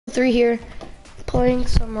3 here, playing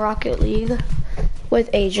some Rocket League with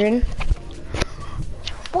Adrian.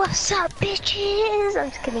 What's up, bitches? I'm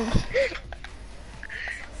just kidding.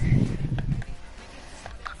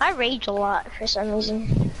 I rage a lot for some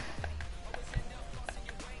reason.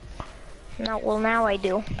 No, well now I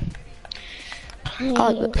do. I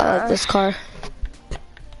like this car.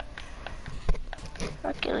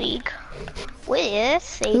 Rocket League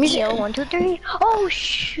with ADO 123. Oh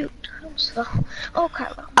shoot! I'm slow. Oh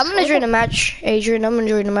crap! I'm gonna join a match, Adrian. I'm gonna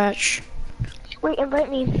join a match. Wait, invite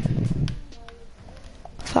me.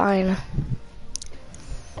 Fine.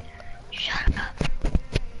 Shut up.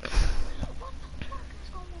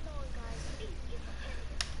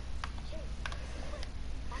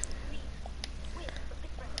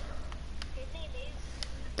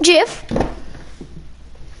 Jeff?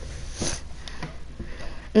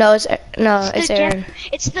 No, it's Aaron.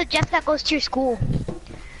 It's the Jeff that goes to your school.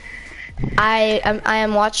 I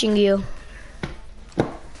am watching you.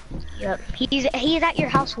 Yep. He's at your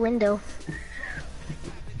house window.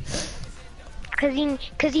 Cause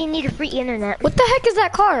you need a free internet. What the heck is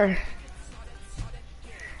that car?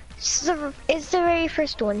 It's the very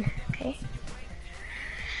first one. Okay.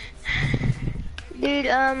 Dude,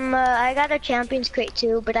 I got a Champions Crate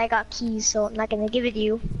too, but I got keys, so I'm not gonna give it to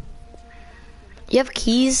you. You have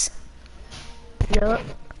keys? Yup.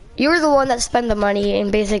 You were the one that spent the money,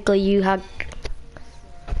 and basically you had.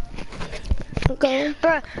 Okay.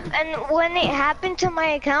 Bruh, and when it happened to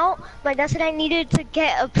my account, my dad said I needed to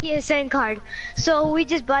get a PSN card. So we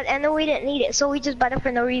just bought, and then we didn't need it, so we just bought it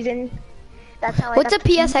for no reason. That's how What's I a got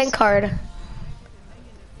the PSN keys. card?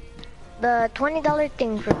 The $20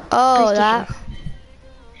 thing for Oh, PlayStation. that.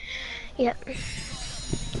 Yep.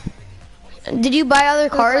 Did you buy other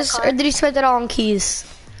cars, or did you spend it all on keys?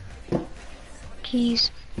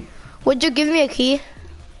 Keys. Would you give me a key?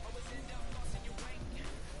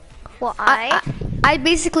 Well, I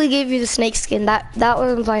basically gave you the snake skin. That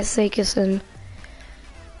was my snake skin.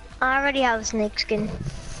 I already have a snake skin.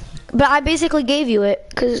 But I basically gave you it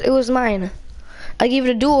because it was mine. I gave it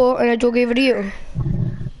a duel, and a duel gave it to you.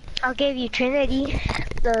 I'll give you Trinity,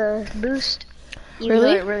 the boost. You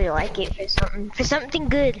Really? really like it for something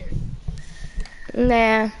good.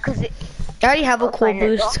 Nah. Cause it, I already have a I'll cool find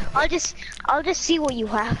it. boost. I'll just see what you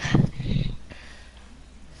have.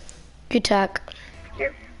 Good tack.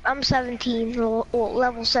 I'm 17,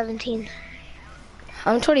 level 17.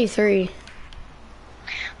 I'm 23.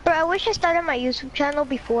 But I wish I started my YouTube channel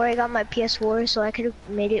before I got my PS4, so I could have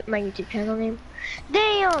made it my YouTube channel name.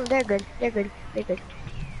 Damn, they're good. They're good. They're good.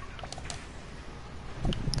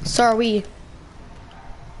 So are we.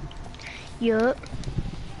 Yup.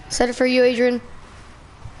 Set it for you, Adrian.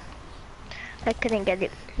 I couldn't get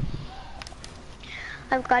it.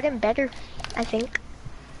 I've gotten better, I think.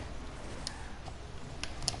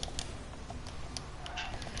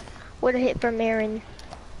 What a hit from Aaron.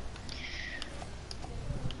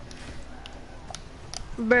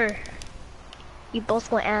 Brr. You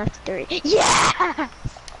both went after it. Yeah!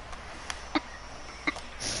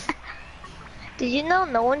 Did you know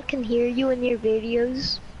no one can hear you in your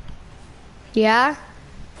videos? Yeah?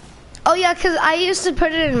 Oh yeah, cause I used to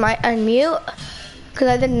put it in my mute, cause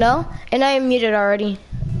I didn't know, and I muted already.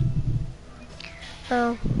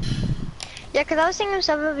 Oh. Yeah, cause I was thinking of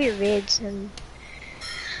some of your vids, and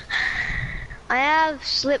I have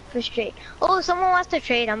slip for straight. Oh, someone wants to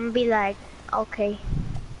trade, I'm gonna be like, okay.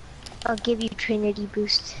 I'll give you Trinity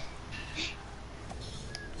boost.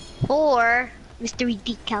 Or mystery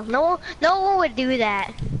decal. No one would do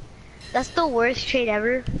that. That's the worst trade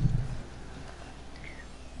ever.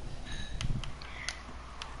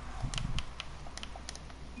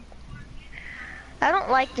 I don't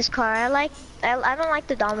like this car. I don't like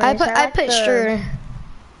the Dominus. I put sure.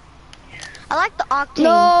 I like the Octane.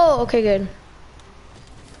 No, okay, good.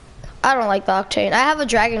 I don't like the Octane. I have a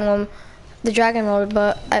Dragon one, the Dragon mode,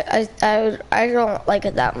 but I don't like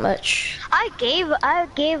it that much. I gave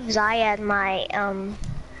Zayad my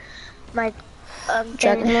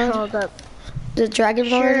Dragon thing. mode? Hold up. The Dragon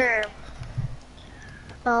mode? Sure.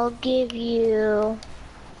 I'll give you.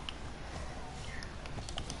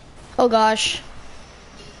 Oh gosh.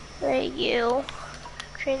 Thank you.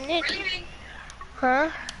 Trinity.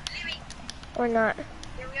 Huh? Or not?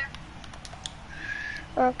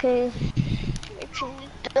 Okay.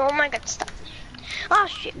 Oh my god, stop. Oh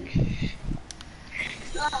shit.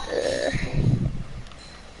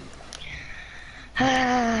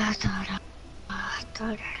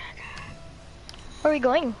 Where are we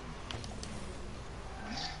going?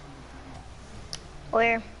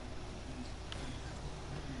 Where?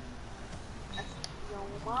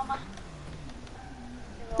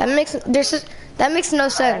 That makes no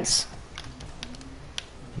sense.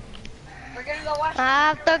 We're gonna go watch. I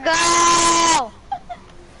have to go.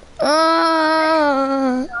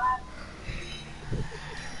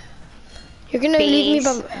 You're gonna leave me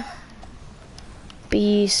Peace. by.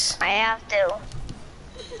 Peace. I have to.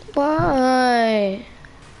 Why?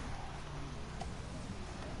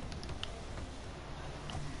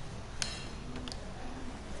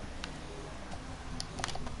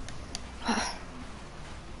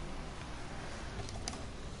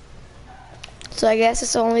 So I guess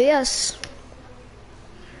it's only us.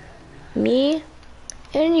 Me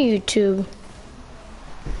and YouTube.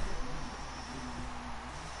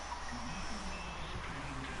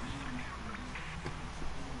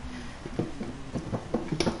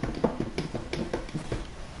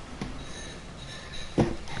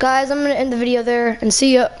 Guys, I'm gonna end the video there and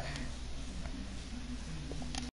see ya.